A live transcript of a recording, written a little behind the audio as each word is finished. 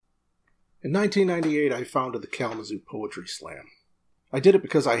In 1998, I founded the Kalamazoo Poetry Slam. I did it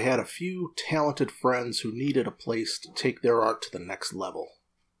because I had a few talented friends who needed a place to take their art to the next level.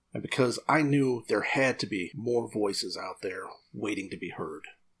 And because I knew there had to be more voices out there waiting to be heard.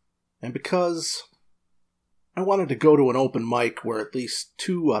 And because I wanted to go to an open mic where at least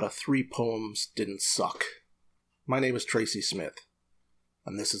 2 out of 3 poems didn't suck. My name is Tracy Smith,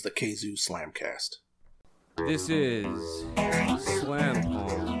 and this is the Kzoo Slamcast. This is Slam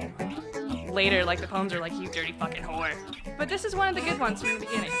Poem. Later, like, the poems are like, you dirty fucking whore. But this is one of the good ones from the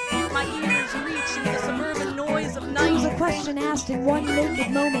beginning. My ears reach the suburban noise of night. It was a question asked in one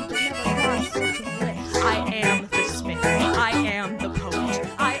naked moment that never crossed searching lips. I am the smith. I am the poet.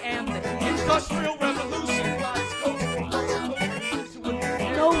 I am the Industrial Revolution.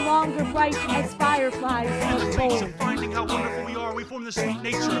 No longer bright as fireflies of gold. Finding how wonderful we are, we form the sweet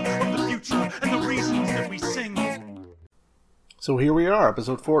nature of the future and the reasons that we sing. So here we are,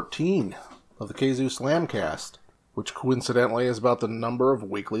 episode 14 of the Kzoo Slamcast, which coincidentally is about the number of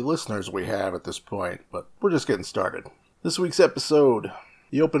weekly listeners we have at this point, but we're just getting started. This week's episode,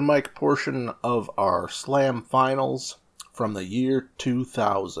 the open mic portion of our Slam Finals from the year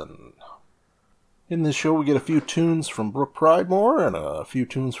 2000. In this show we get a few tunes from Brooke Pridemore and a few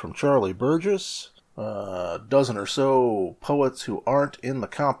tunes from Charlie Burgess, a dozen or so poets who aren't in the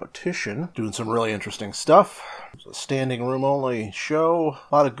competition, doing some really interesting stuff. It's a standing room only show,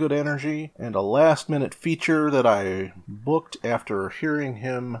 a lot of good energy, and a last minute feature that I booked after hearing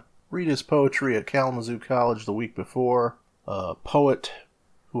him read his poetry at Kalamazoo College the week before. A poet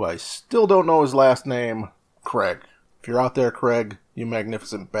who I still don't know his last name, Craig. If you're out there, Craig, you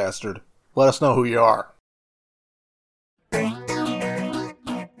magnificent bastard, let us know who you are.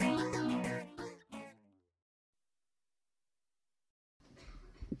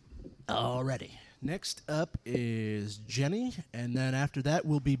 Alrighty. Next up is Jenny, and then after that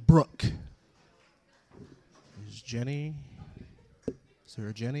will be Brooke. Is Jenny? Is there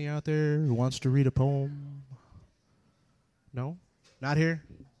a Jenny out there who wants to read a poem? No? Not here?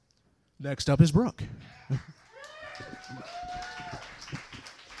 Next up is Brooke.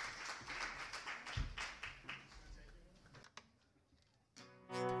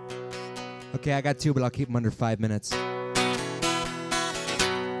 Okay, I got 2, but I'll keep them under 5 minutes.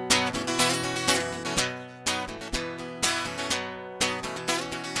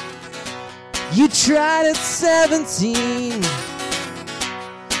 You tried at 17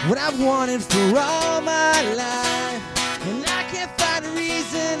 what I've wanted for all my life, and I can't find a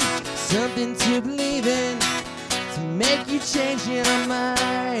reason, something to believe in, to make you change your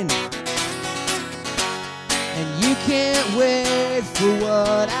mind. And you can't wait for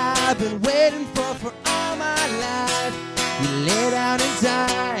what I've been waiting for all my life. You lay down and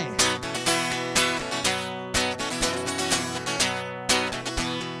die.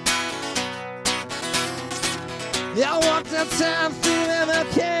 I walked downtown through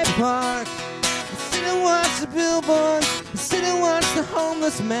MLK Park. I sit and watch the billboards. I sit and watch the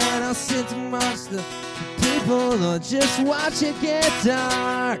homeless man. I'll sit and watch the people, or just watch it get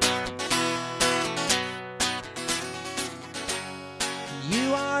dark.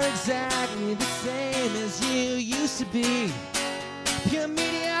 You are exactly the same as you used to be. Pure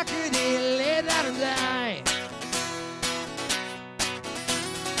mediocrity, lay down and die.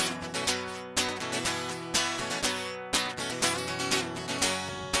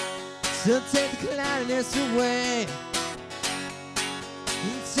 So take the cloudiness away.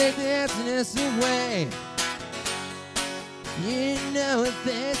 You take the emptiness away. You know what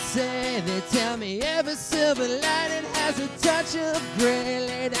they say. They tell me every silver lining has a touch of gray.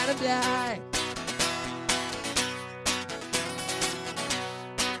 Lay down and die.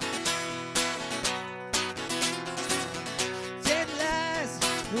 Dead lies,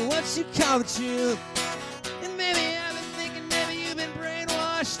 what you call the truth. And maybe I've been thinking maybe you've been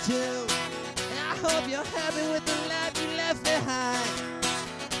brainwashed too. I hope you're happy with the life you left behind.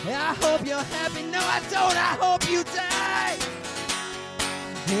 I hope you're happy. No, I don't. I hope you die.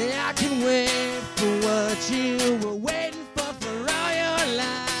 I can wait for what you were waiting for all your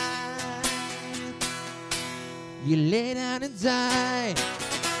life. You lay down and die.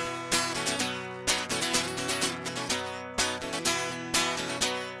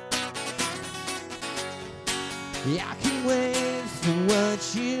 I can wait for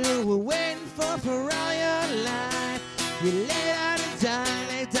what you were waiting for all your life. You lay down and die,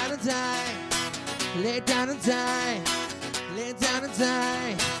 lay down and die, lay down and die, lay down and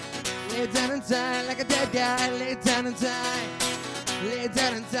die, lay down and die like a dead guy, lay down and die, lay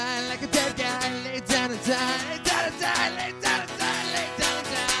down and die like a dead guy, lay down and die, lay down and die, lay down and die, lay down and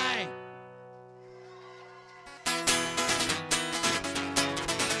die.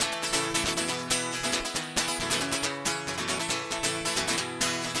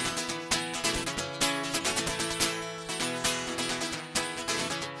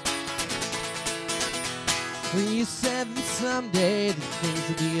 You said that someday that things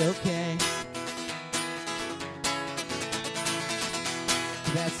would be okay.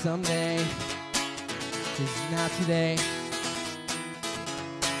 That someday is not today.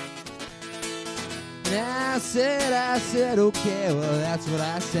 And I said, okay, well, that's what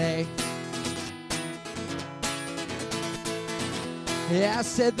I say. Yeah, I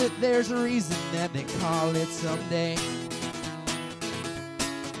said that there's a reason that they call it someday.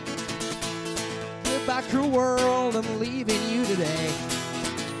 Goodbye, cruel world, I'm leaving you today.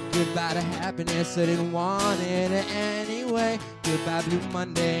 Goodbye to happiness, I didn't want it anyway. Goodbye, Blue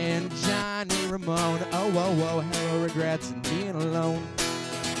Monday and Johnny Ramone. Oh, oh, oh, hello, regrets and being alone.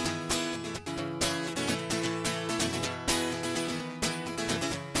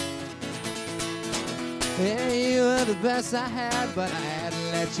 Yeah, you were the best I had, but I had to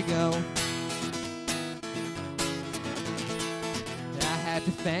let you go. I had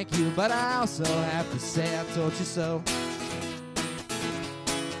to thank you, but I also have to say I told you so.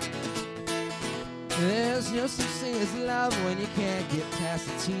 There's no such thing as love when you can't get past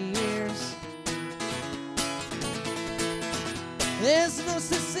the tears. There's no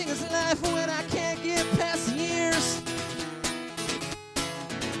such thing as life when I can't get past the years.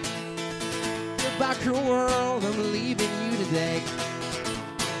 Goodbye, cruel world, I'm leaving you today.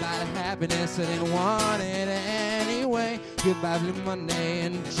 Goodbye to happiness, I didn't want it anyway. Goodbye, Blue Monday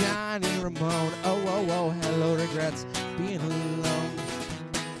and Johnny Ramone. Oh, oh, oh, hello, regrets, being alone.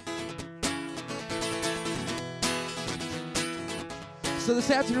 So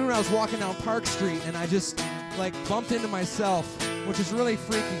this afternoon I was walking down Park Street and I just bumped into myself, which is really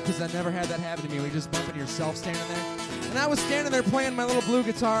freaky because I never had that happen to me. Where you just bump into yourself standing there. And I was standing there playing my little blue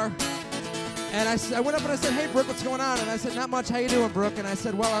guitar. And I went up and I said, hey, Brooke, what's going on? And I said, not much. How you doing, Brooke? And I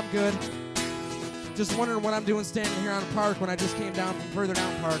said, well, I'm good. Just wondering what I'm doing standing here on a park when I just came down from further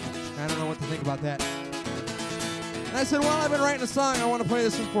down Park. I don't know what to think about that. And I said, well, I've been writing a song. I want to play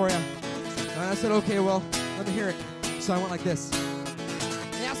this one for you. And I said, okay, well, let me hear it. So I went like this.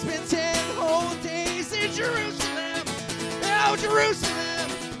 I spent 10 whole days in Jerusalem. Oh,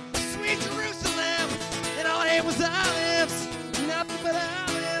 Jerusalem, sweet Jerusalem. And all I had was olives, nothing but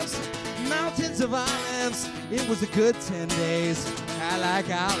olives, mountains of olives. It was a good 10 days. I like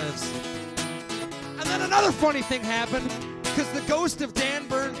olives. And then another funny thing happened, because the ghost of Dan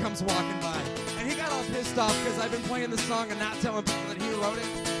Byrne comes walking by. And he got all pissed off because I've been playing this song and not telling people that he wrote it.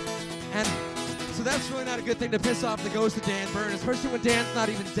 And so that's really not a good thing to piss off the ghost of Dan Byrne, especially when Dan's not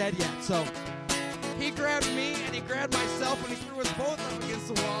even dead yet. So he grabbed me and he grabbed myself and he threw us both up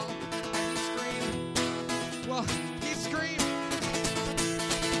against the wall. And he screamed. Well, he screamed,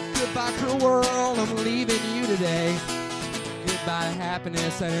 goodbye, cruel world, I'm leaving you today. Goodbye,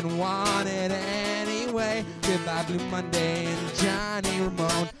 happiness, I didn't want it anyway. Goodbye, Blue Monday and Johnny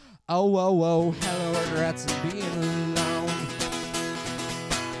Ramone. Oh, oh, oh, hello, regrets and being alone.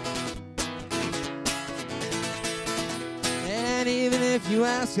 And even if you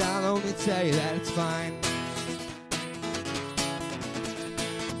ask, I'll only tell you that it's fine.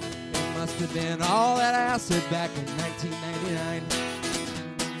 It must have been all that acid back in 1999.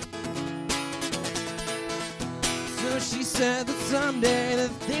 So she said that someday that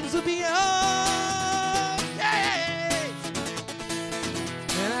things will be okay.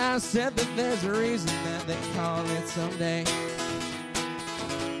 And I said that there's a reason that they call it someday.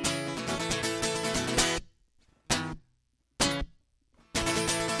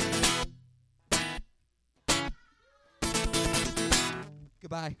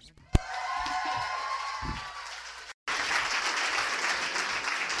 Goodbye.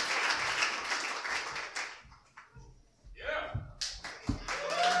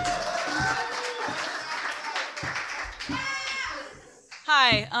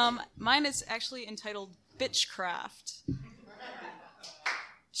 Hi, mine is actually entitled Bitchcraft.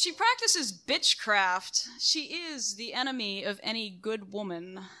 She practices bitchcraft. She is the enemy of any good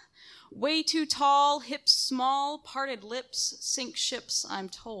woman. Way too tall, hips small, parted lips, sink ships, I'm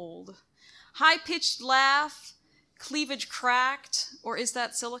told. High-pitched laugh, cleavage cracked, or is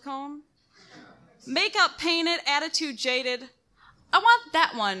that silicone? Makeup painted, attitude jaded. I want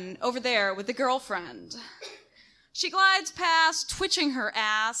that one over there with the girlfriend. She glides past, twitching her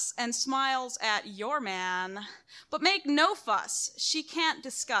ass, and smiles at your man. But make no fuss, she can't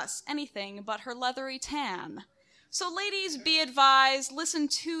discuss anything but her leathery tan. So ladies, be advised, listen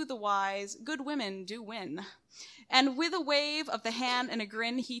to the wise, good women do win. And with a wave of the hand and a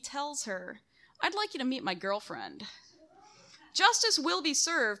grin, he tells her, I'd like you to meet my girlfriend. Justice will be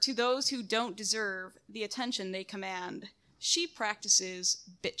served to those who don't deserve the attention they command. She practices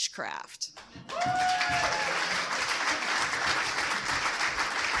bitchcraft.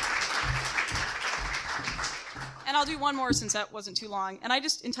 And I'll do one more since that wasn't too long. And I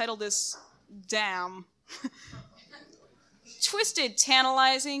just entitled this, Damn. Twisted,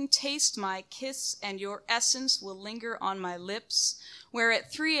 tantalizing, taste my kiss, and your essence will linger on my lips, where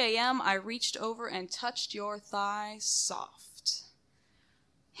at 3 a.m. I reached over and touched your thigh soft.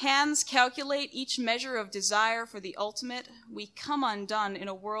 Hands calculate each measure of desire for the ultimate. We come undone in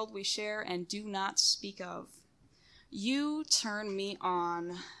a world we share and do not speak of. You turn me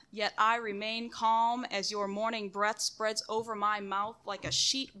on, yet I remain calm as your morning breath spreads over my mouth like a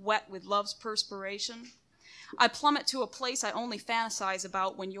sheet wet with love's perspiration. I plummet to a place I only fantasize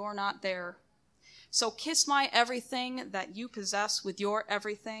about when you're not there. So kiss my everything that you possess with your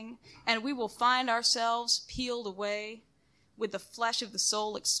everything, and we will find ourselves peeled away, with the flesh of the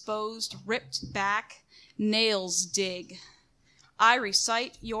soul exposed, ripped back, nails dig. I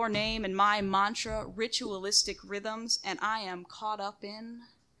recite your name in my mantra, ritualistic rhythms, and I am caught up in.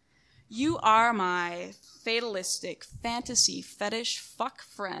 You are my fatalistic fantasy fetish fuck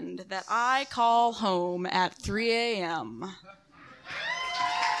friend that I call home at 3 a.m.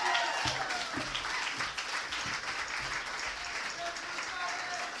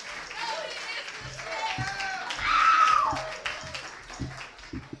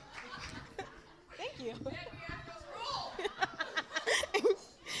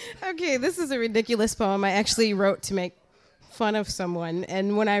 Okay, this is a ridiculous poem I actually wrote to make fun of someone,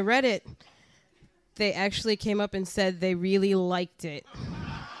 and when I read it, they actually came up and said they really liked it.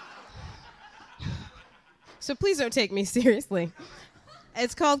 So please don't take me seriously.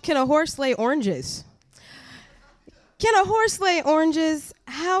 It's called Can a Horse Lay Oranges? Can a horse lay oranges?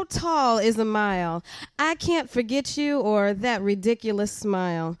 How tall is a mile? I can't forget you or that ridiculous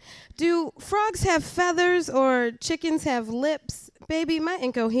smile. Do frogs have feathers or chickens have lips? Baby, my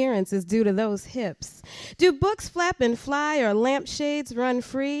incoherence is due to those hips. Do books flap and fly or lampshades run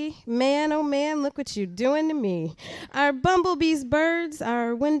free? Man, oh man, look what you doing to me. Are bumblebees birds?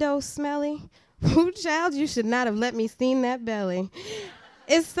 Are windows smelly? Ooh, child, you should not have let me seen that belly.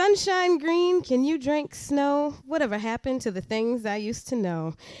 Is sunshine green? Can you drink snow? Whatever happened to the things I used to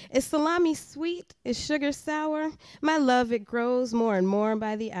know? Is salami sweet? Is sugar sour? My love, it grows more and more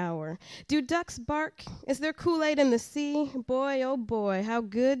by the hour. Do ducks bark? Is there Kool-Aid in the sea? Boy, oh boy, how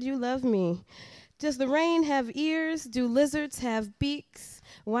good you love me. Does the rain have ears? Do lizards have beaks?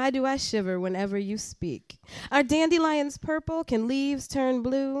 Why do I shiver whenever you speak? Are dandelions purple? Can leaves turn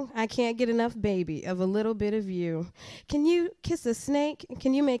blue? I can't get enough, baby, of a little bit of you. Can you kiss a snake?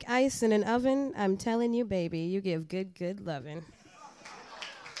 Can you make ice in an oven? I'm telling you, baby, you give good, good lovin'.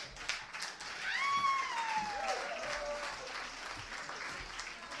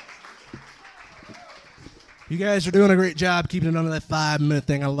 You guys are doing a great job keeping it under that 5-minute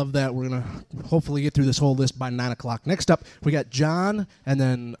thing. I love that. We're going to hopefully get through this whole list by 9 o'clock. Next up, we got John and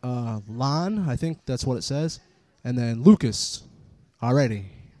then Lon. I think that's what it says. And then Lucas. Alrighty.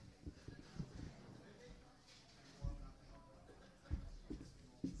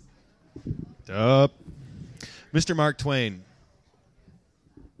 Up. Mr. Mark Twain.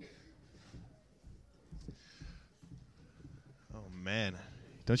 Oh, man.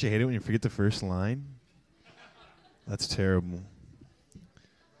 Don't you hate it when you forget the first line? That's terrible.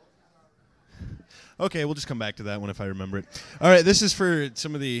 Okay, we'll just come back to that one if I remember it. All right, this is for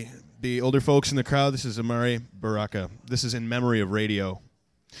some of the older folks in the crowd. This is Amari Baraka. This is In Memory of Radio.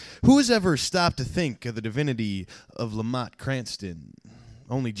 Who has ever stopped to think of the divinity of Lamont Cranston?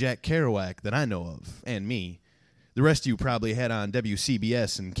 Only Jack Kerouac that I know of, and me. The rest of you probably had on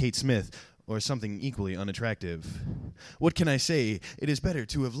WCBS and Kate Smith, or something equally unattractive. What can I say? It is better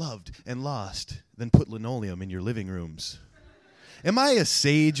to have loved and lost than put linoleum in your living rooms. Am I a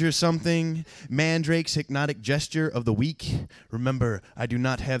sage or something? Mandrake's hypnotic gesture of the week? Remember, I do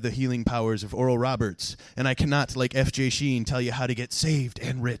not have the healing powers of Oral Roberts, and I cannot, like F.J. Sheen, tell you how to get saved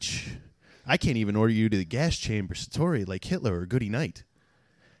and rich. I can't even order you to the gas chamber satori like Hitler or Goody Knight.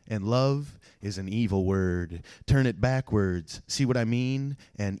 And love is an evil word. Turn it backwards. See what I mean?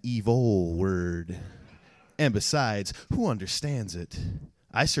 An evil word. And besides, who understands it?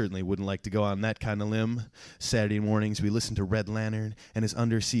 I certainly wouldn't like to go on that kind of limb. Saturday mornings we listened to Red Lantern and his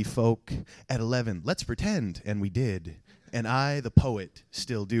undersea folk. At 11, let's pretend, and we did. And I, the poet,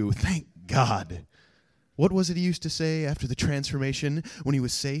 still do. Thank God. What was it he used to say after the transformation when he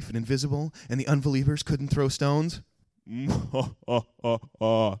was safe and invisible and the unbelievers couldn't throw stones?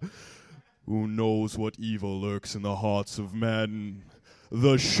 Who knows what evil lurks in the hearts of men?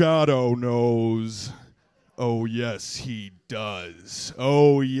 The shadow knows. Oh, yes, he does.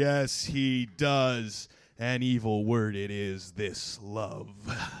 Oh, yes, he does. An evil word it is, this love.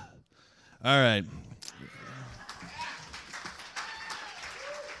 All right.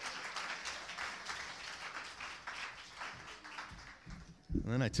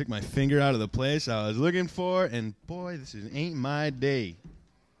 And then I took my finger out of the place I was looking for, and boy, ain't my day.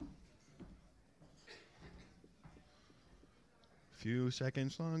 Few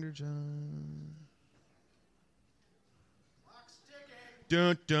seconds longer, John.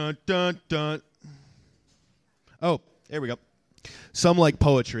 Dun, dun, dun, dun. Oh, there we go. Some like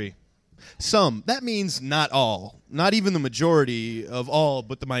poetry. Some. That means not all. Not even the majority of all,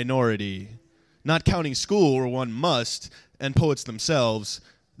 but the minority. Not counting school where one must, and poets themselves,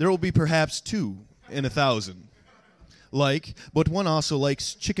 there will be perhaps 2 in 1,000. Like, but one also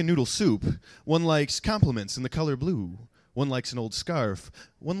likes chicken noodle soup. One likes compliments in the color blue. One likes an old scarf.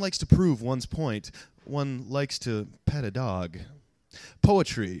 One likes to prove one's point. One likes to pet a dog.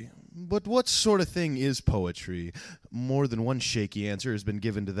 Poetry. But what sort of thing is poetry? More than one shaky answer has been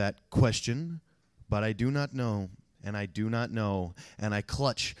given to that question. But I do not know, and I do not know, and I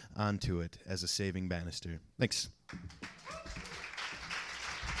clutch onto it as a saving banister. Thanks.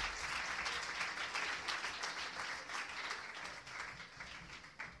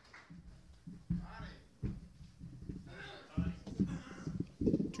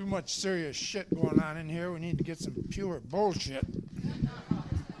 Too much serious shit going on in here. We need to get some pure bullshit.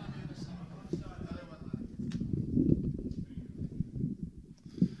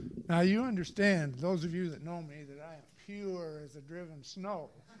 Now you understand, those of you that know me, that I am pure as a driven snow.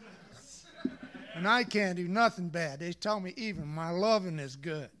 And I can't do nothing bad. They tell me even my loving is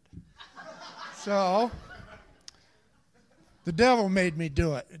good. So, the devil made me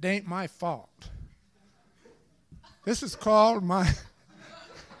do it. It ain't my fault. This is called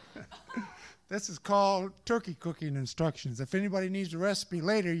This is called turkey cooking instructions. If anybody needs a recipe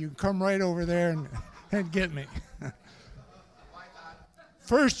later, you can come right over there and get me.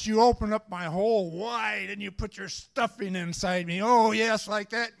 First, you open up my hole wide and you put your stuffing inside me. Oh, yes, like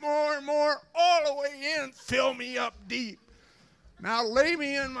that. More and more, all the way in. Fill me up deep. Now lay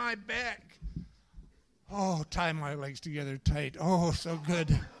me in my back. Oh, tie my legs together tight. Oh, so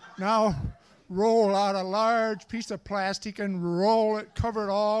good. Now roll out a large piece of plastic and roll it, cover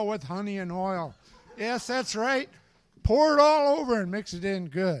it all with honey and oil. Yes, that's right. Pour it all over and mix it in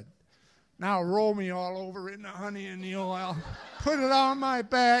good. Now roll me all over in the honey and the oil. Put it on my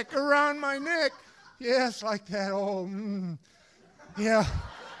back, around my neck. Yes, like that. Oh, yeah.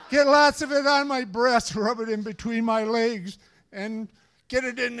 Get lots of it on my breast, rub it in between my legs, and get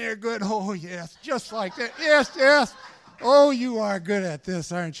it in there good. Oh, yes, just like that. Yes, yes. Oh, you are good at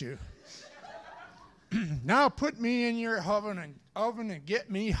this, aren't you? Now put me in your oven and get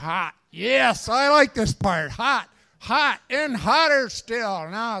me hot. Yes, I like this part. Hot, hot, and hotter still.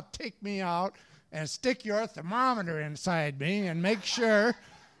 Now take me out and stick your thermometer inside me and make sure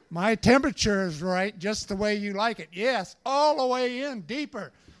my temperature is right, just the way you like it. Yes, all the way in,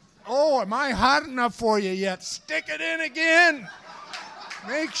 deeper. Oh, am I hot enough for you yet? Stick it in again.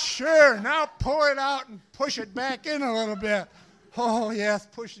 Make sure. Now pour it out and push it back in a little bit. Oh, yes,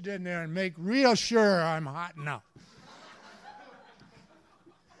 push it in there and make real sure I'm hot enough.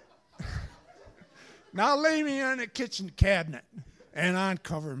 Now lay me in a kitchen cabinet and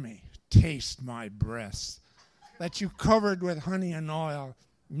uncover me. Taste my breasts. That you covered with honey and oil.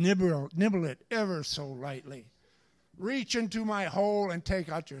 Nibble it ever so lightly. Reach into my hole and take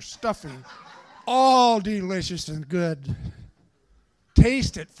out your stuffing. All delicious and good.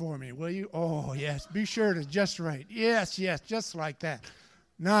 Taste it for me, will you? Oh, yes. Be sure to just right. Yes, yes, just like that.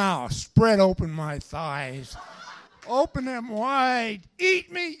 Now, spread open my thighs. Open them wide.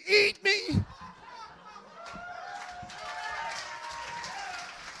 Eat me, eat me.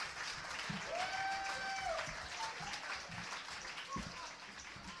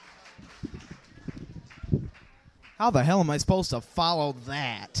 How the hell am I supposed to follow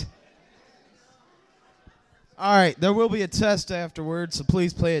that? All right, there will be a test afterwards, so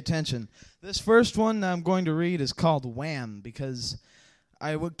please pay attention. This first one I'm going to read is called Wham, because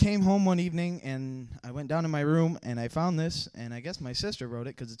I came home one evening and I went down to my room and I found this, and I guess my sister wrote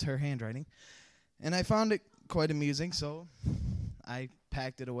it because it's her handwriting. And I found it quite amusing, so I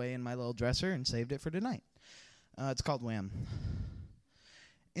packed it away in my little dresser and saved it for tonight. It's called Wham.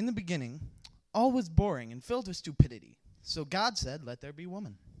 In the beginning, all was boring and filled with stupidity. So God said, let there be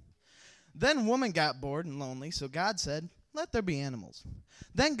woman. Then woman got bored and lonely, so God said, let there be animals.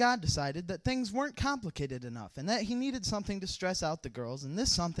 Then God decided that things weren't complicated enough and that he needed something to stress out the girls, and this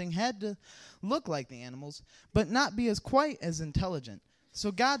something had to look like the animals, but not be quite as intelligent.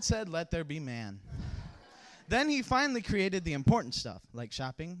 So God said, let there be man. Then he finally created the important stuff, like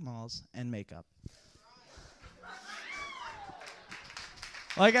shopping, malls, and makeup.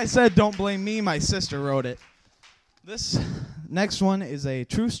 Like I said, don't blame me, my sister wrote it. This next one is a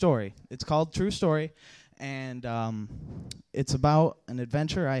true story. It's called True Story, and it's about an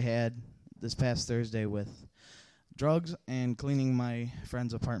adventure I had this past Thursday with drugs and cleaning my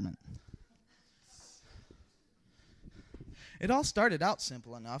friend's apartment. It all started out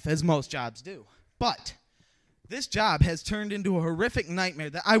simple enough, as most jobs do. But this job has turned into a horrific nightmare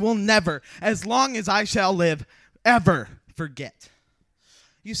that I will never, as long as I shall live, ever forget.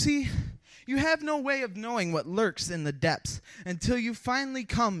 You see, you have no way of knowing what lurks in the depths until you finally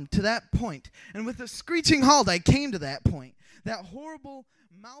come to that point. And with a screeching halt, I came to that point. That horrible,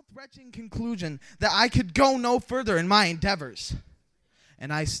 mouth-wrenching conclusion that I could go no further in my endeavors.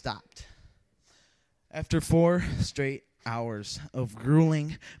 And I stopped. After 4 straight hours of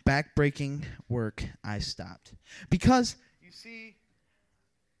grueling, back-breaking work, I stopped. Because, you see,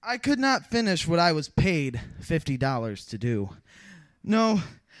 I could not finish what I was paid $50 to do. No,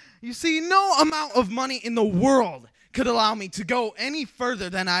 you see, no amount of money in the world could allow me to go any further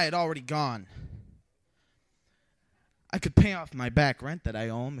than I had already gone. I could pay off my back rent that I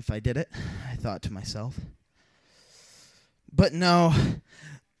owe him if I did it, I thought to myself. But no,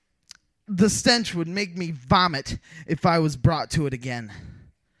 the stench would make me vomit if I was brought to it again.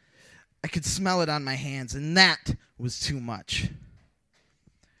 I could smell it on my hands, and that was too much.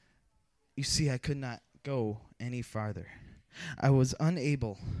 You see, I could not go any farther. I was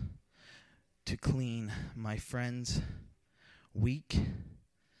unable to clean my friend's week,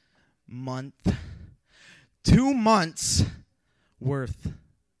 month, 2 months worth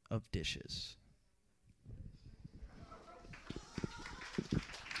of dishes.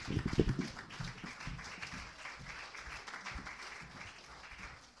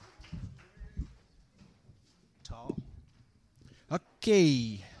 Tall.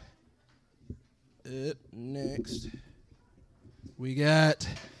 Okay. Next, we got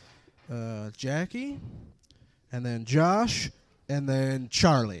Jackie, and then Josh, and then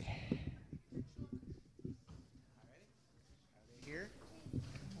Charlie.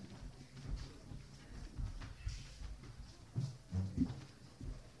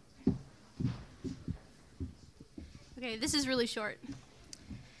 Okay, this is really short.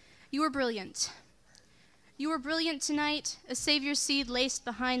 You were brilliant. You were brilliant tonight, a savior seed laced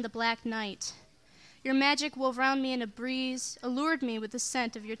behind the black night. Your magic wove round me in a breeze, allured me with the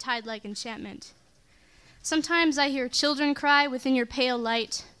scent of your tide-like enchantment. Sometimes I hear children cry within your pale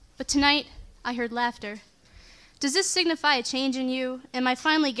light, but tonight I heard laughter. Does this signify a change in you? Am I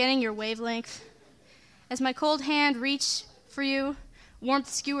finally getting your wavelength? As my cold hand reached for you, warmth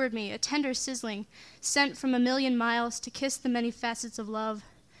skewered me, a tender sizzling, sent from a million miles to kiss the many facets of love.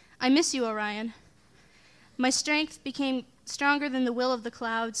 I miss you, Orion. My strength became stronger than the will of the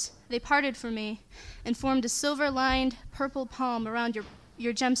clouds. They parted for me and formed a silver-lined purple palm around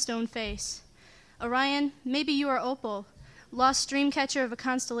your gemstone face. Orion, maybe you are Opal, lost dream catcher of a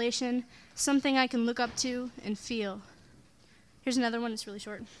constellation, something I can look up to and feel. Here's another one that's really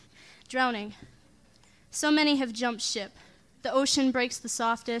short. Drowning. So many have jumped ship. The ocean breaks the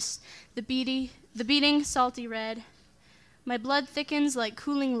softest, the beating salty red. My blood thickens like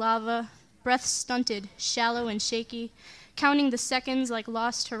cooling lava, breath stunted, shallow and shaky, counting the seconds like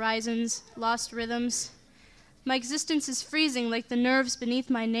lost horizons, lost rhythms. My existence is freezing like the nerves beneath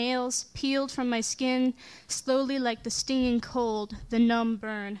my nails, peeled from my skin, slowly like the stinging cold, the numb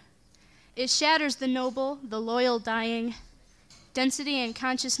burn. It shatters the noble, the loyal dying. Density and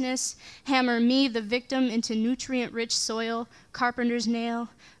consciousness hammer me, the victim, into nutrient-rich soil, carpenter's nail,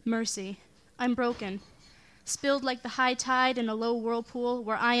 mercy. I'm broken. Spilled like the high tide in a low whirlpool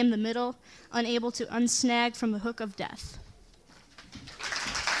where I am the middle, unable to unsnag from the hook of death.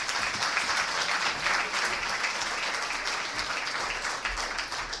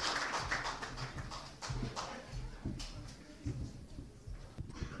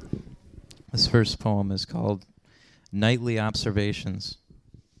 This first poem is called Nightly Observations.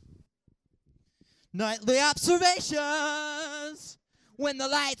 Nightly observations. When the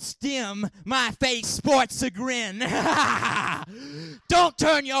lights dim, my face sports a grin. Don't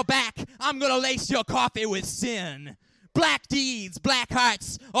turn your back. I'm gonna lace your coffee with sin. Black deeds, black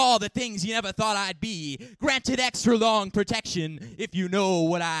hearts, all the things you never thought I'd be. Granted extra long protection, if you know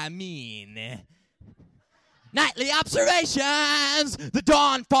what I mean. Nightly observations! The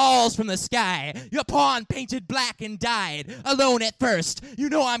dawn falls from the sky. Your pawn painted black and dyed. Alone at first, you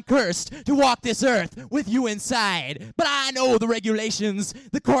know I'm cursed to walk this earth with you inside. But I know the regulations,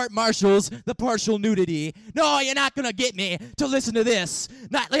 the court martials, the partial nudity. No, you're not gonna get me to listen to this.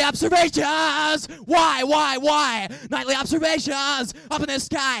 Nightly observations! Why? Nightly observations! Up in the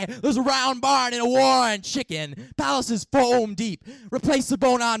sky, there's a round barn and a warren chicken. Palaces foam deep. Replace the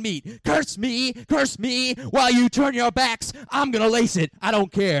bone on meat. Curse me, while you turn your backs, I'm gonna lace it. I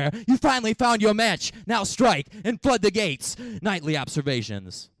don't care. You finally found your match. Now strike and flood the gates. Nightly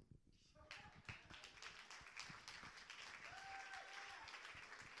observations.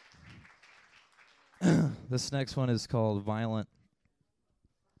 This next one is called Violent.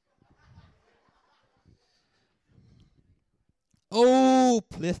 Oh,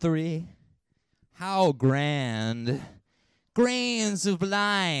 Plithry, how grand, grains of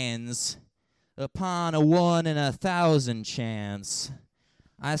lines upon a 1 in 1,000 chance.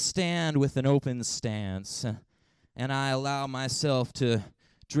 I stand with an open stance, and I allow myself to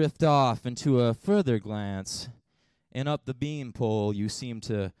drift off into a further glance, and up the beanpole you seem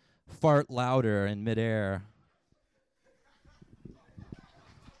to fart louder in midair.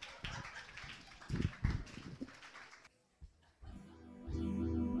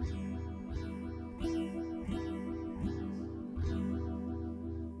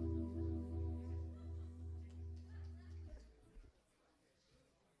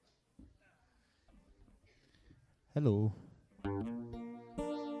 Hello.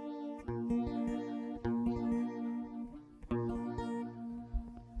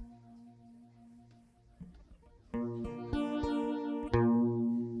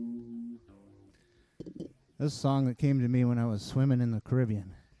 This is a song that came to me when I was swimming in the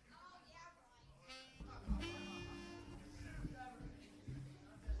Caribbean.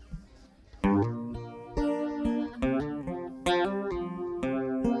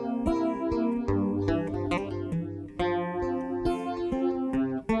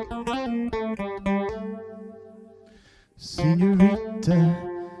 Senorita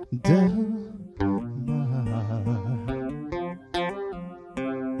del Mar,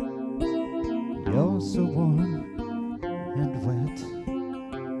 you're so warm and wet.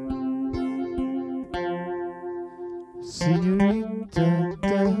 Senorita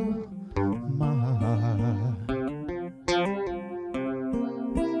del Mar,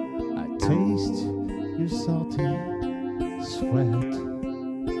 I taste your salty sweat.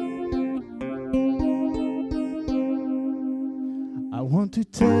 I want to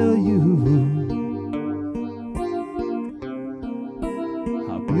tell you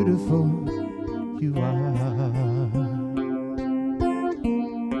how beautiful you are,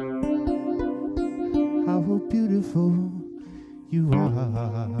 how beautiful you are,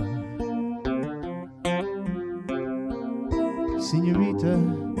 Senorita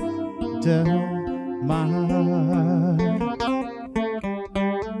del Mar,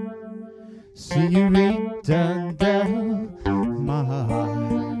 Senorita del Mar,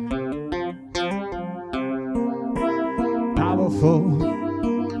 powerful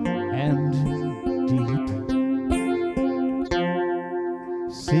and deep,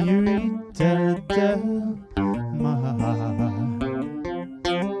 Senorita del Mar,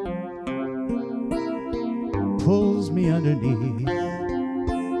 pulls me underneath.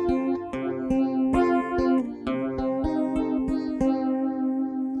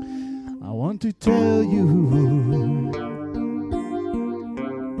 I want to tell you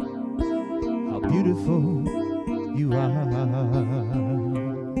how beautiful you are,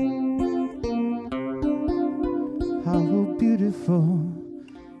 how beautiful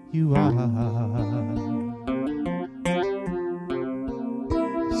you are,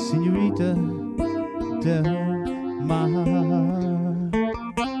 Senorita del Mar.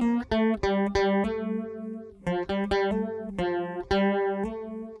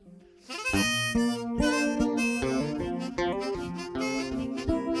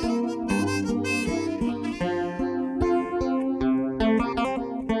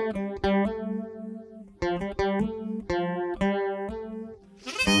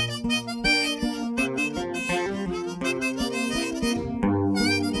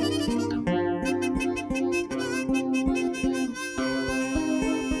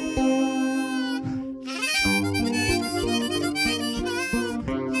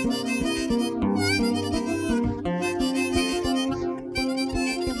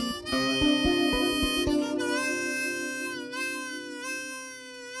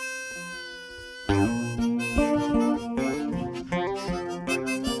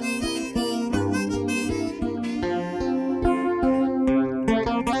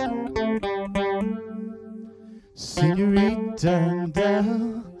 Senorita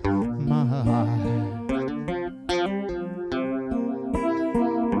del Mar,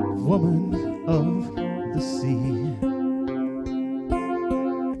 woman of the sea,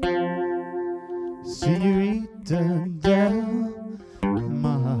 Senorita del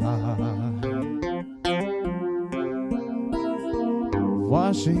Mar,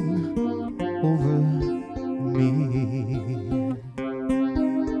 washing over me.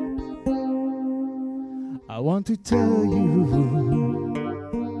 I want to tell you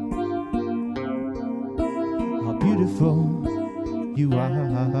how beautiful you are,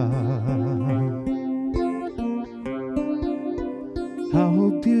 how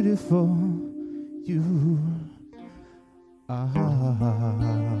beautiful you are.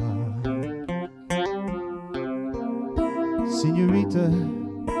 Senorita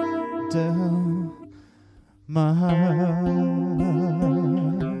Del Mar.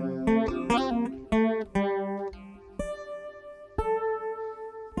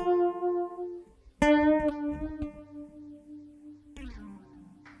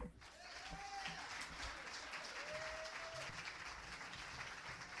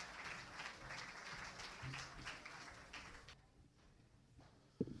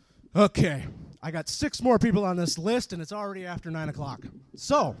 Okay, I got 6 more people on this list, and it's already after 9 o'clock.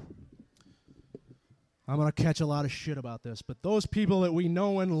 So, I'm going to catch a lot of shit about this, but those people that we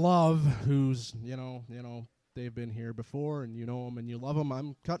know and love, who's, you know, they've been here before, and you know them and you love them,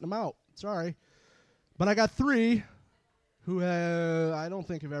 I'm cutting them out. Sorry. But I got 3 who I don't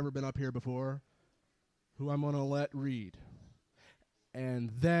think have ever been up here before, who I'm going to let read.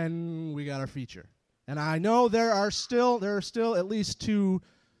 And then we got our feature. And I know there are still at least 2,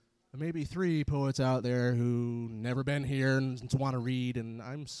 maybe 3 poets out there who never been here and want to read, and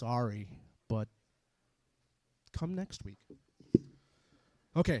I'm sorry, but come next week.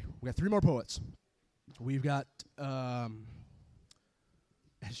 Okay, we got 3 more poets. We've got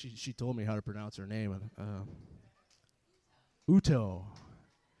she told me how to pronounce her name, Uto,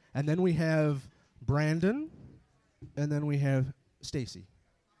 and then we have Brandon, and then we have Stacy.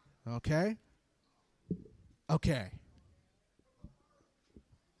 Okay.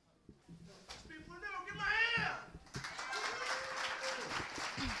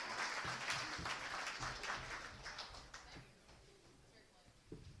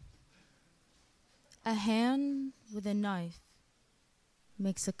 A hand with a knife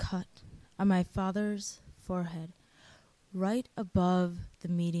makes a cut on my father's forehead, right above the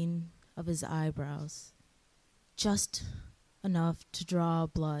meeting of his eyebrows, just enough to draw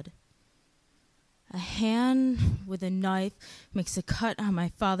blood. A hand with a knife makes a cut on my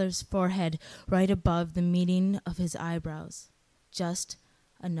father's forehead, right above the meeting of his eyebrows, just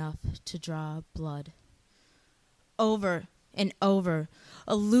enough to draw blood. Over and over,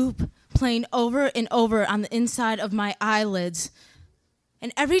 a loop playing over and over on the inside of my eyelids.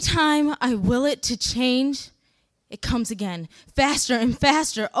 And every time I will it to change, it comes again, faster and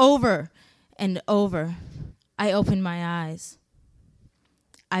faster, over and over. I open my eyes.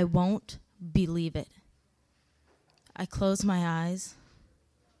 I won't believe it. I close my eyes.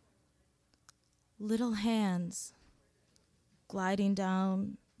 Little hands gliding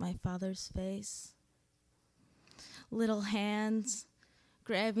down my father's face. Little hands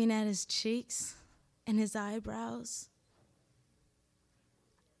grabbing at his cheeks and his eyebrows.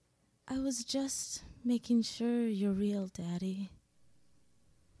 I was just making sure you're real, Daddy.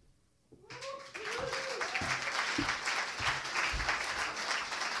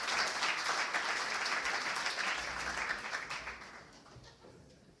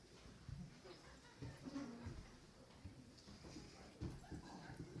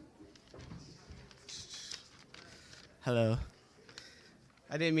 Hello.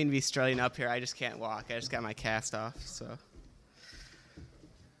 I didn't mean to be strutting up here. I just can't walk. I just got my cast off, so.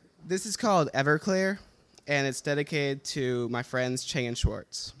 This is called Everclear, and it's dedicated to my friends Chang and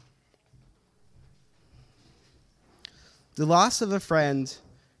Schwartz. The loss of a friend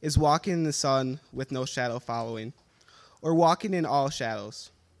is walking in the sun with no shadow following, or walking in all shadows.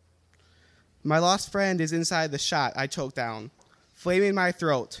 My lost friend is inside the shot I choked down, flaming my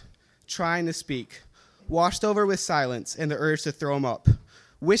throat, trying to speak, washed over with silence and the urge to throw him up,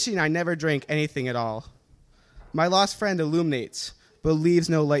 wishing I never drank anything at all. My lost friend illuminates, but leaves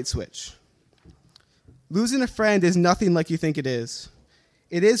no light switch. Losing a friend is nothing like you think it is.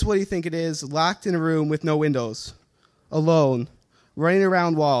 It is what you think it is, locked in a room with no windows, alone, running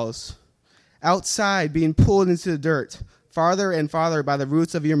around walls, outside being pulled into the dirt, farther and farther by the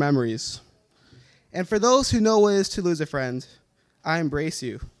roots of your memories. And for those who know what it is to lose a friend, I embrace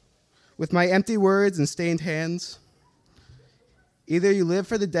you. With my empty words and stained hands, either you live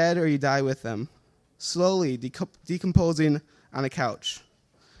for the dead or you die with them, slowly decomposing on a couch,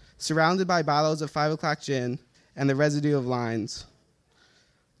 surrounded by bottles of 5 o'clock gin and the residue of lines.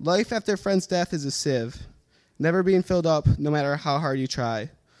 Life after a friend's death is a sieve, never being filled up no matter how hard you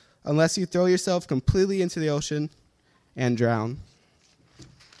try, unless you throw yourself completely into the ocean and drown.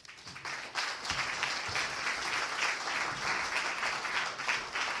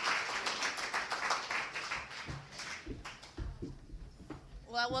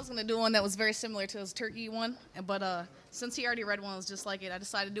 Well, I was going to do one that was very similar to his turkey one, but since he already read one that was just like it, I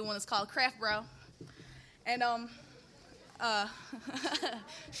decided to do one that's called Craft Brow. And,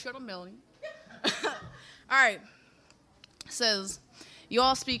 shut up, Melanie. All right. It says, you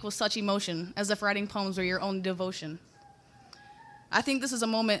all speak with such emotion, as if writing poems were your own devotion. I think this is a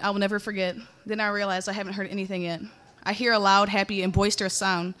moment I will never forget. Then I realize I haven't heard anything yet. I hear a loud, happy, and boisterous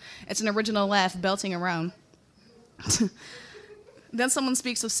sound. It's an original laugh belting around. Then someone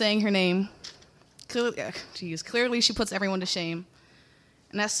speaks of saying her name. Clearly she puts everyone to shame.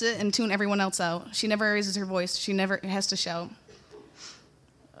 And I sit and tune everyone else out. She never raises her voice. She never has to shout.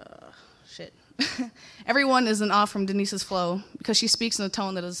 Shit. Everyone is in awe from Denise's flow because she speaks in a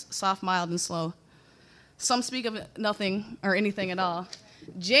tone that is soft, mild, and slow. Some speak of nothing or anything at all.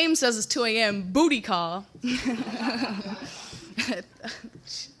 James says it's 2 a.m. booty call.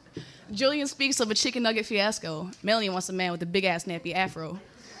 Julian speaks of a chicken nugget fiasco. Melanie wants a man with a big-ass nappy afro.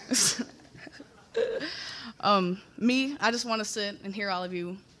 Me, I just want to sit and hear all of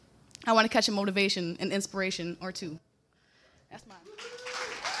you. I want to catch a motivation, an inspiration, or two. That's mine.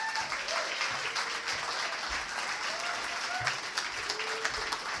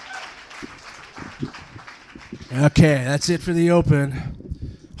 Okay, that's it for the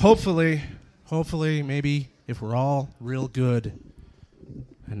open. Hopefully, maybe if we're all real good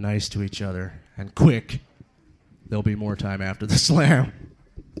and nice to each other and quick, there'll be more time after the slam.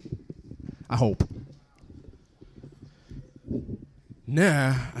 I hope.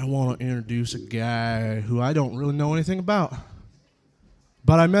 Now, I want to introduce a guy who I don't really know anything about.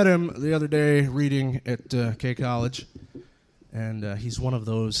 But I met him the other day reading at K College, and he's one of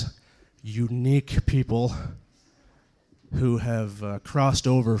those unique people who have crossed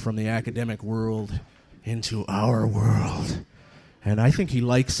over from the academic world into our world. And I think he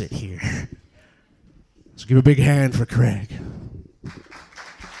likes it here. So give a big hand for Craig.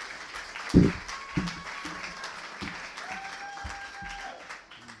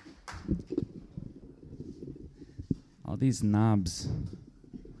 All these knobs.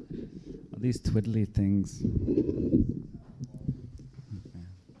 All these twiddly things.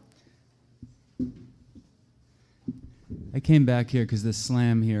 I came back here because the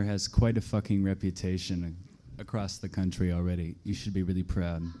slam here has quite a fucking reputation across the country already. You should be really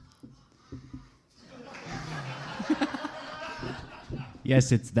proud.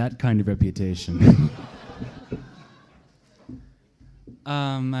 Yes, it's that kind of reputation.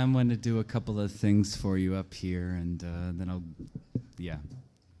 I'm going to do a couple of things for you up here, and then I'll... Yeah.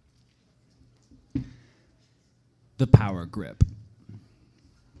 The power grip.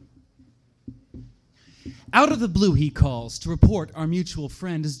 Out of the blue, he calls to report our mutual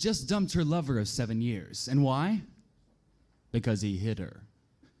friend has just dumped her lover of 7 years. And why? Because he hit her.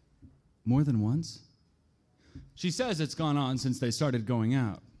 More than once? She says it's gone on since they started going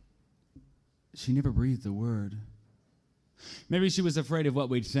out. She never breathed a word. Maybe she was afraid of what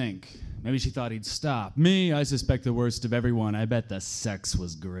we'd think. Maybe she thought he'd stop. Me, I suspect the worst of everyone. I bet the sex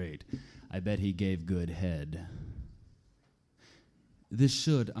was great. I bet he gave good head. This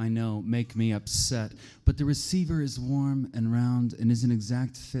should, I know, make me upset, but the receiver is warm and round and is an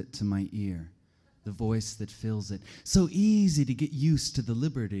exact fit to my ear, the voice that fills it. So easy to get used to the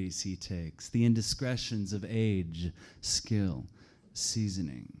liberties he takes, the indiscretions of age, skill,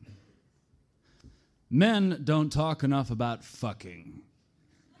 seasoning. Men don't talk enough about fucking.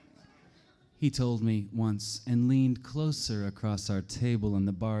 He told me once and leaned closer across our table in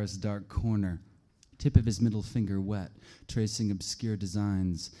the bar's dark corner, tip of his middle finger wet, tracing obscure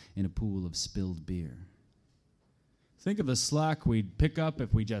designs in a pool of spilled beer. Think of the slack we'd pick up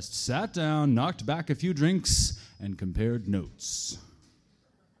if we just sat down, knocked back a few drinks, and compared notes.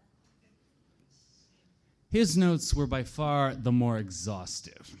 His notes were by far the more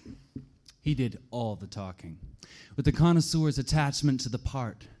exhaustive. He did all the talking, with the connoisseur's attachment to the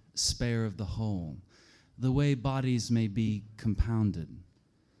part, spare of the whole, the way bodies may be compounded,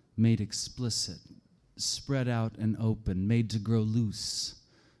 made explicit, spread out and open, made to grow loose,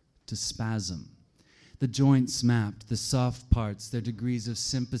 to spasm. The joints mapped, the soft parts, their degrees of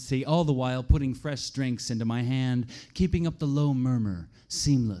sympathy, all the while putting fresh drinks into my hand, keeping up the low murmur,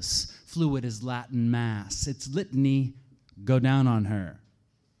 seamless, fluid as Latin mass. Its litany, go down on her.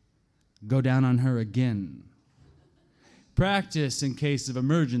 Go down on her again. Practice in case of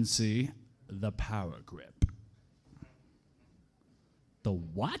emergency, the power grip. The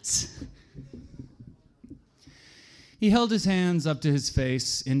what? He held his hands up to his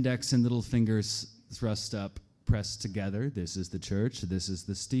face, index and little fingers thrust up, pressed together. This is the church, this is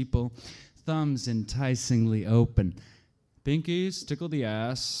the steeple. Thumbs enticingly open. Pinkies tickle the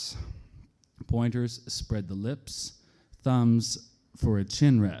ass. Pointers spread the lips. Thumbs for a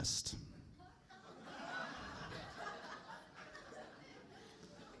chin rest.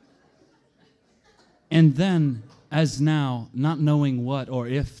 And then, as now, not knowing what or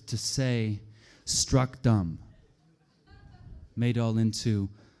if to say, struck dumb, made all into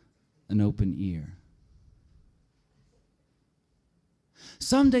an open ear.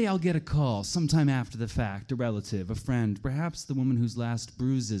 Someday I'll get a call, sometime after the fact, a relative, a friend, perhaps the woman whose last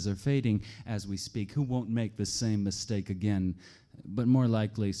bruises are fading as we speak, who won't make the same mistake again, but more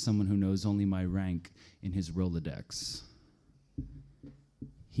likely someone who knows only my rank in his Rolodex.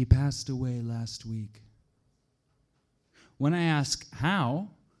 He passed away last week. When I ask how,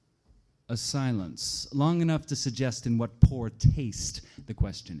 a silence, long enough to suggest in what poor taste the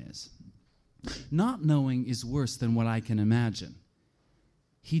question is. Not knowing is worse than what I can imagine.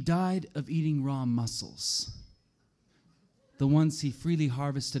 He died of eating raw mussels, the ones he freely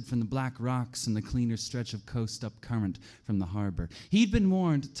harvested from the black rocks and the cleaner stretch of coast up current from the harbor. He'd been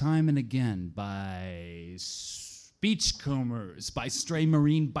warned time and again by beachcombers, by stray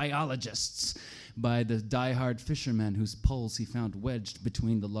marine biologists, by the die-hard fishermen whose poles he found wedged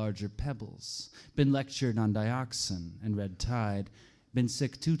between the larger pebbles, been lectured on dioxin and red tide, been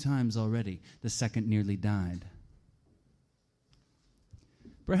sick 2 times already, the second nearly died.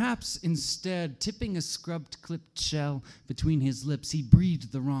 Perhaps instead, tipping a scrubbed clipped shell between his lips, he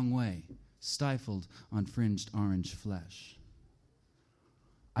breathed the wrong way, stifled on fringed orange flesh.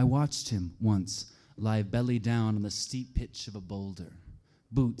 I watched him once lie belly down on the steep pitch of a boulder,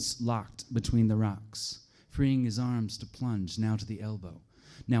 boots locked between the rocks, freeing his arms to plunge, now to the elbow,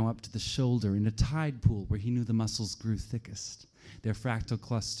 now up to the shoulder, in a tide pool where he knew the muscles grew thickest, their fractal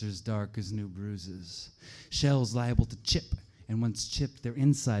clusters dark as new bruises, shells liable to chip, and once chipped, their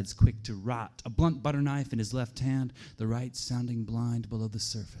insides quick to rot, a blunt butter knife in his left hand, the right sounding blind below the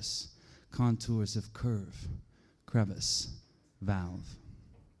surface, contours of curve, crevice, valve.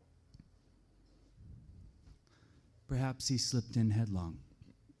 Perhaps he slipped in headlong,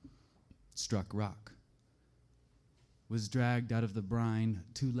 struck rock, was dragged out of the brine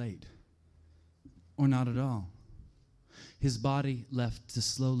too late, or not at all. His body left to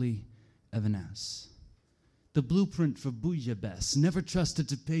slowly evanesce. The blueprint for bouillabaisse, never trusted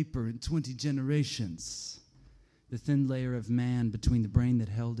to paper in 20 generations. The thin layer of man between the brain that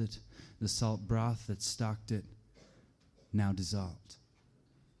held it, the salt broth that stocked it, now dissolved.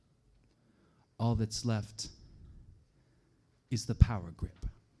 All that's left is the power grip.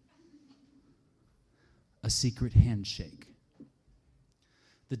 A secret handshake.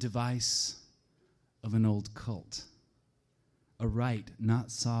 The device of an old cult. A rite not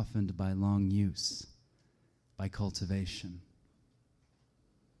softened by long use, by cultivation,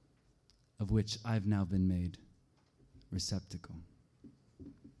 of which I've now been made receptacle.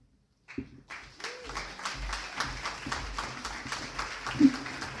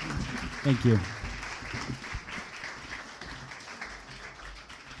 Thank you.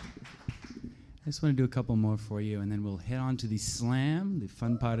 I just want to do a couple more for you, and then we'll head on to the slam, the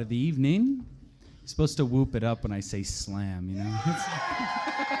fun part of the evening. You're supposed to whoop it up when I say slam, you know?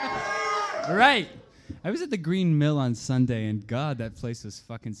 All right. I was at the Green Mill on Sunday, and God, that place was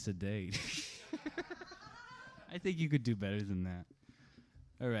fucking sedate. I think you could do better than that.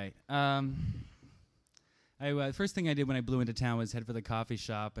 All right. The first thing I did when I blew into town was head for the coffee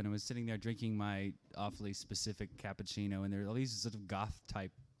shop, and I was sitting there drinking my awfully specific cappuccino, and there were all these sort of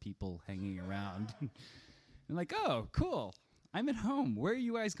goth-type people hanging around. I'm like, oh, cool. I'm at home. Where are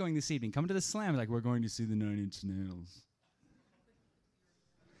you guys going this evening? Come to the slam. Like, we're going to see the 9 Inch Nails.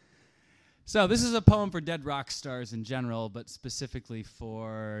 So this is a poem for dead rock stars in general, but specifically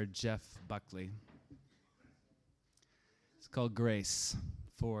for Jeff Buckley. It's called Grace,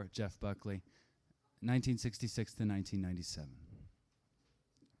 for Jeff Buckley, 1966 to 1997.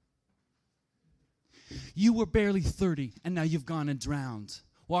 You were barely 30, and now you've gone and drowned.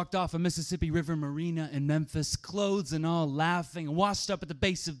 Walked off a Mississippi River marina in Memphis, clothes and all, laughing, and washed up at the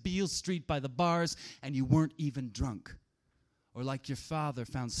base of Beale Street by the bars, and you weren't even drunk. Or like your father,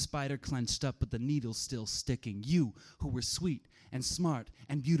 found Spider clenched up with the needle still sticking. You, who were sweet and smart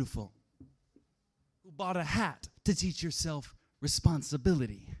and beautiful, who bought a hat to teach yourself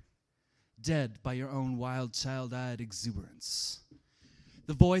responsibility, dead by your own wild child-eyed exuberance.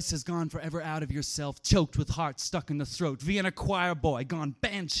 The voice has gone forever out of yourself, choked with heart stuck in the throat. Vienna choir boy, gone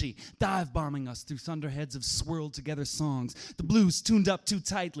banshee, dive-bombing us through thunderheads of swirled-together songs. The blues tuned up too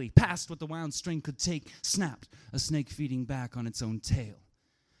tightly, past what the wound string could take, snapped, a snake feeding back on its own tail.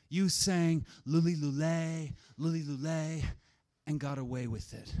 You sang Lully Lulay, and got away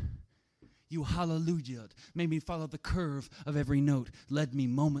with it. You hallelujah'd, made me follow the curve of every note, led me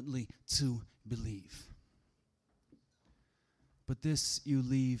momently to believe. But this you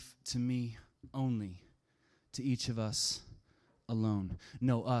leave to me only, to each of us alone.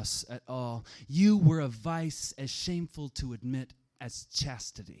 No us at all. You were a vice as shameful to admit as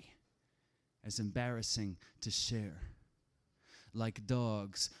chastity, as embarrassing to share. Like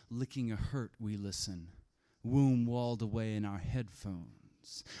dogs licking a hurt we listen, womb walled away in our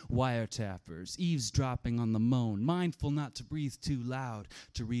headphones, wiretappers, eavesdropping on the moan, mindful not to breathe too loud,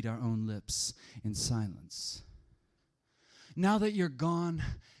 to read our own lips in silence. Now that you're gone,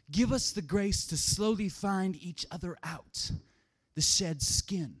 give us the grace to slowly find each other out. The shed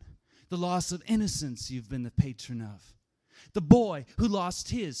skin, the loss of innocence you've been the patron of. The boy who lost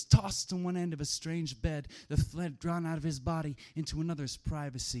his, tossed to one end of a strange bed, the fled drawn out of his body into another's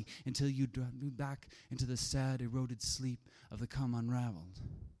privacy until you drew back into the sad, eroded sleep of the come unraveled.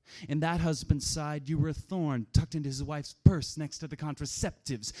 In that husband's side, you were a thorn tucked into his wife's purse next to the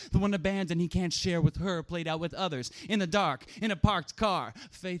contraceptives, the one abandoned he can't share with her, played out with others, in the dark, in a parked car.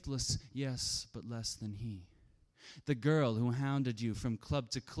 Faithless, yes, but less than he. The girl who hounded you from club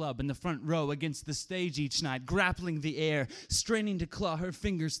to club in the front row against the stage each night, grappling the air, straining to claw her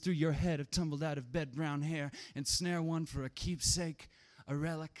fingers through your head of tumbled out of bed brown hair and snare one for a keepsake, a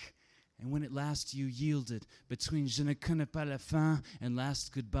relic. And when at last you yielded between je ne connais pas la fin and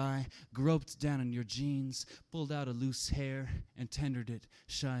last goodbye, groped down in your jeans, pulled out a loose hair and tendered it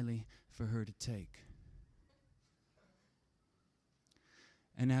shyly for her to take.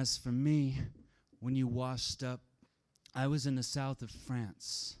 And as for me, when you washed up, I was in the south of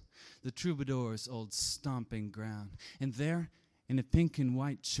France, the troubadour's old stomping ground. And there, in a pink and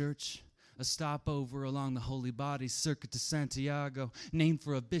white church, a stopover along the Holy Bodies Circuit to Santiago, named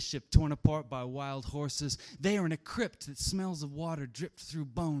for a bishop torn apart by wild horses, there in a crypt that smells of water dripped through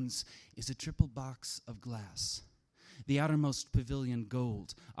bones, is a triple box of glass. The outermost pavilion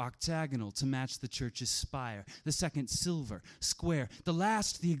gold, octagonal to match the church's spire. The second silver, square. The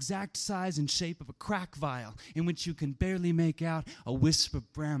last the exact size and shape of a crack vial, in which you can barely make out a wisp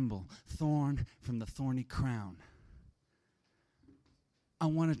of bramble, thorn from the thorny crown. I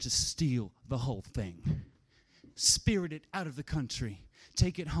wanted to steal the whole thing, spirit it out of the country,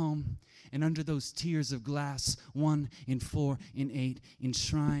 take it home, and under those tiers of glass, 1 in 4 in 8,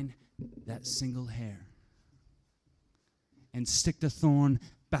 enshrine that single hair. And stick the thorn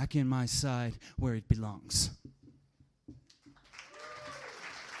back in my side where it belongs.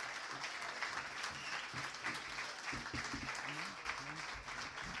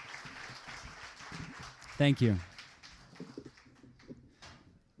 Thank you.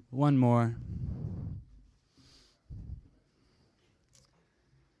 One more.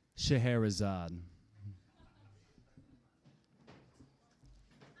 Scheherazade.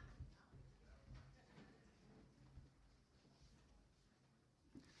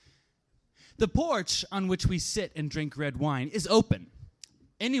 The porch on which we sit and drink red wine is open.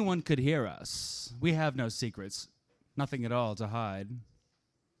 Anyone could hear us. We have no secrets, nothing at all to hide.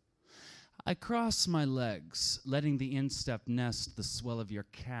 I cross my legs, letting the instep nest the swell of your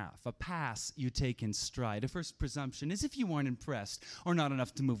calf, a pass you take in stride, a first presumption, as if you weren't impressed or not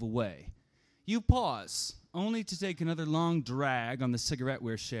enough to move away. You pause, only to take another long drag on the cigarette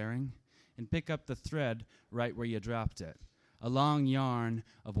we're sharing and pick up the thread right where you dropped it. A long yarn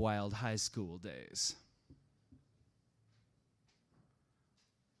of wild high school days.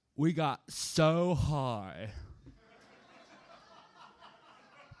 We got so high.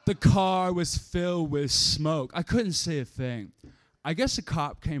 The car was filled with smoke. I couldn't say a thing. I guess a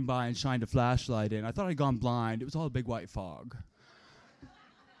cop came by and shined a flashlight in. I thought I'd gone blind. It was all a big white fog.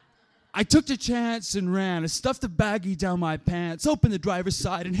 I took the chance and ran. I stuffed the baggie down my pants, opened the driver's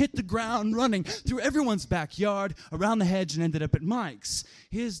side, and hit the ground running through everyone's backyard, around the hedge, and ended up at Mike's.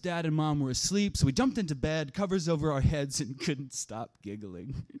 His dad and mom were asleep, so we jumped into bed, covers over our heads, and couldn't stop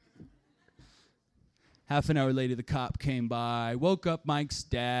giggling. Half an hour later, the cop came by, woke up Mike's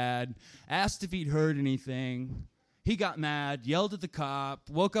dad, asked if he'd heard anything. He got mad, yelled at the cop,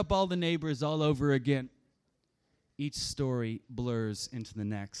 woke up all the neighbors all over again. Each story blurs into the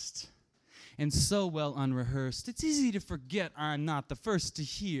next. And so well unrehearsed, it's easy to forget I'm not the first to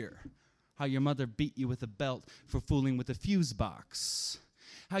hear how your mother beat you with a belt for fooling with a fuse box.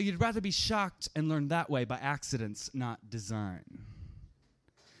 How you'd rather be shocked and learn that way by accidents, not design.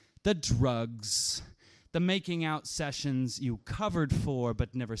 The drugs, the making out sessions you covered for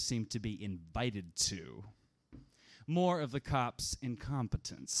but never seemed to be invited to. More of the cop's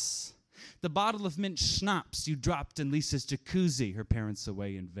incompetence. The bottle of mint schnapps you dropped in Lisa's jacuzzi, her parents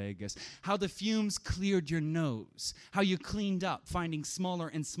away in Vegas. How the fumes cleared your nose. How you cleaned up, finding smaller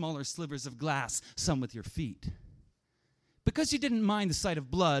and smaller slivers of glass, some with your feet. Because you didn't mind the sight of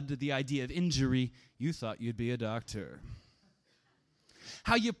blood, the idea of injury, you thought you'd be a doctor.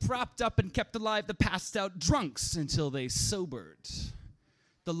 How you propped up and kept alive the passed out drunks until they sobered.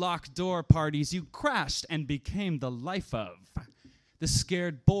 The locked door parties you crashed and became the life of. The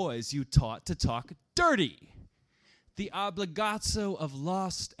scared boys you taught to talk dirty. The obligato of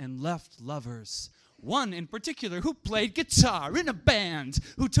lost and left lovers. One in particular who played guitar in a band,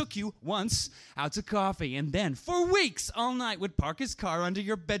 who took you once out to coffee and then for weeks all night would park his car under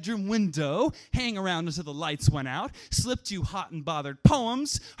your bedroom window, hang around until the lights went out, slipped you hot and bothered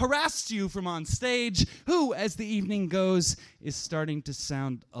poems, harassed you from on stage, who, as the evening goes, is starting to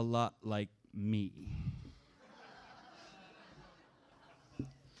sound a lot like me.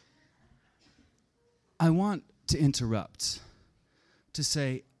 I want to interrupt, to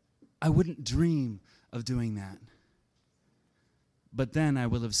say I wouldn't dream of doing that. But then I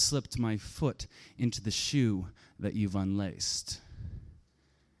will have slipped my foot into the shoe that you've unlaced.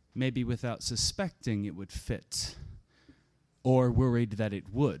 Maybe without suspecting it would fit, or worried that it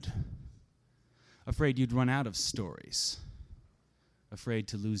would. Afraid you'd run out of stories. Afraid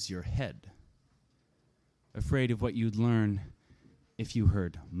to lose your head. Afraid of what you'd learn if you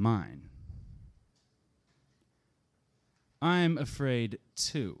heard mine. I'm afraid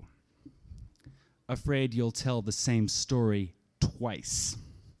too. Afraid you'll tell the same story twice.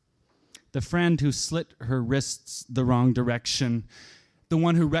 The friend who slit her wrists the wrong direction, the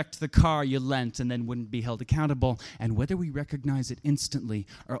one who wrecked the car you lent and then wouldn't be held accountable, and whether we recognize it instantly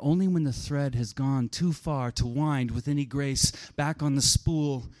or only when the thread has gone too far to wind with any grace back on the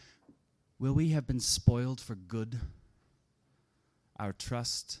spool, will we have been spoiled for good? Our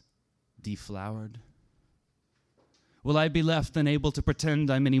trust deflowered? Will I be left unable to pretend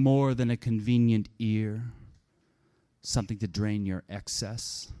I'm any more than a convenient ear? Something to drain your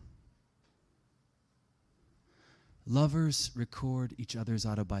excess? Lovers record each other's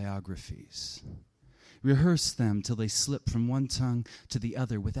autobiographies, rehearse them till they slip from one tongue to the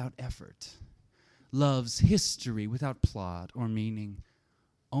other without effort. Love's history without plot or meaning,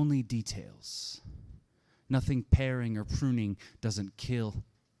 only details. Nothing paring or pruning doesn't kill.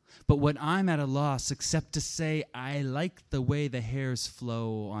 But when I'm at a loss, except to say, I like the way the hairs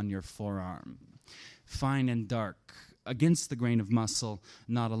flow on your forearm, fine and dark, against the grain of muscle,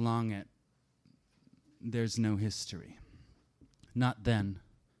 not along it, there's no history. Not then,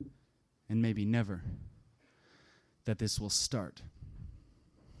 and maybe never, that this will start.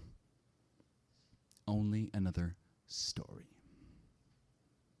 Only another story.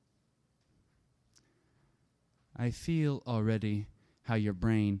 I feel already how your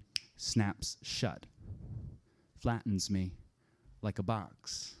brain snaps shut, flattens me like a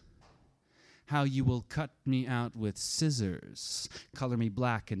box. How you will cut me out with scissors, color me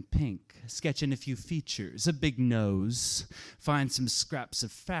black and pink, sketch in a few features, a big nose, find some scraps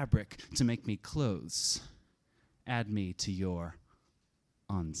of fabric to make me clothes, add me to your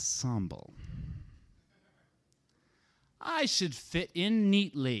ensemble. I should fit in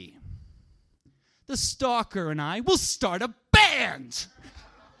neatly. The stalker and I will start a band.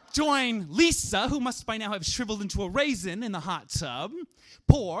 Join Lisa, who must by now have shriveled into a raisin in the hot tub.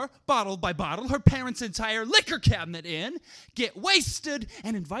 Pour, bottle by bottle, her parents' entire liquor cabinet in. Get wasted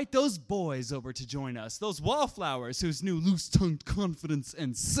and invite those boys over to join us. Those wallflowers whose new loose-tongued confidence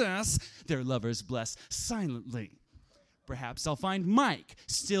and sass their lovers bless silently. Perhaps I'll find Mike,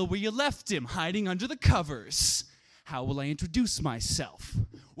 still where you left him, hiding under the covers. How will I introduce myself?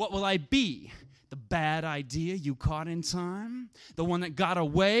 What will I be? The bad idea you caught in time? The one that got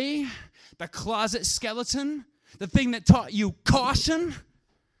away? The closet skeleton? The thing that taught you caution?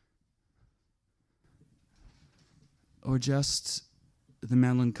 Or just the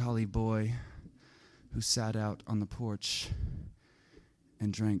melancholy boy who sat out on the porch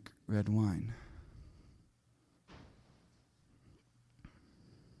and drank red wine?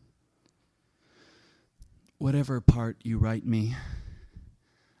 Whatever part you write me,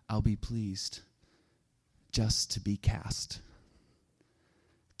 I'll be pleased just to be cast,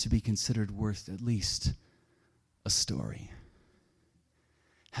 to be considered worth at least a story.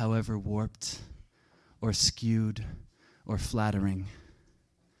 However warped or skewed or flattering,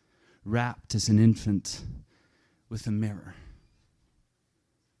 wrapped as an infant with a mirror.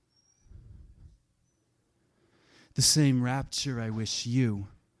 The same rapture I wish you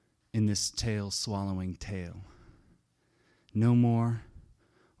in this tail-swallowing tale. No more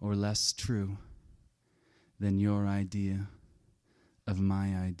or less true than your idea of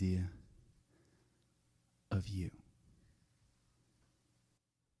my idea of you.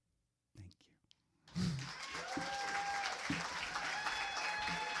 Thank you.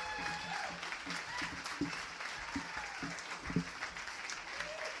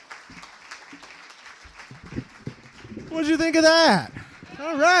 What'd you think of that?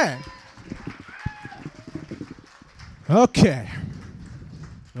 All right. Okay.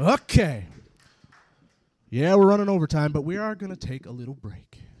 Yeah, we're running overtime, but we are going to take a little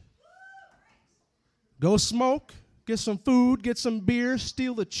break. Go smoke, get some food, get some beer,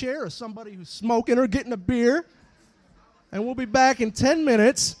 steal the chair of somebody who's smoking or getting a beer, and we'll be back in 10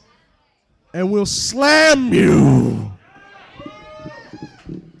 minutes, and we'll slam you.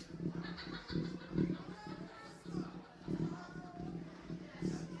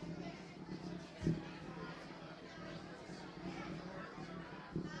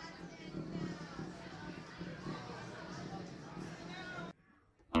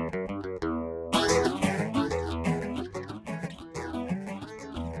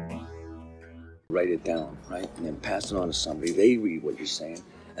 Write it down, right? And then pass it on to somebody. They read what you're saying,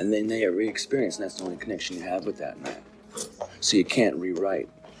 and then they re-experience, and that's the only connection you have with that man. So you can't rewrite.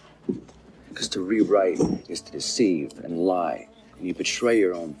 Because to rewrite is to deceive and lie, and you betray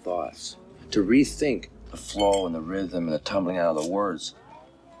your own thoughts. To rethink the flow and the rhythm and the tumbling out of the words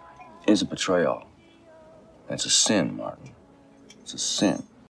is a betrayal. And it's a sin, Martin. It's a sin.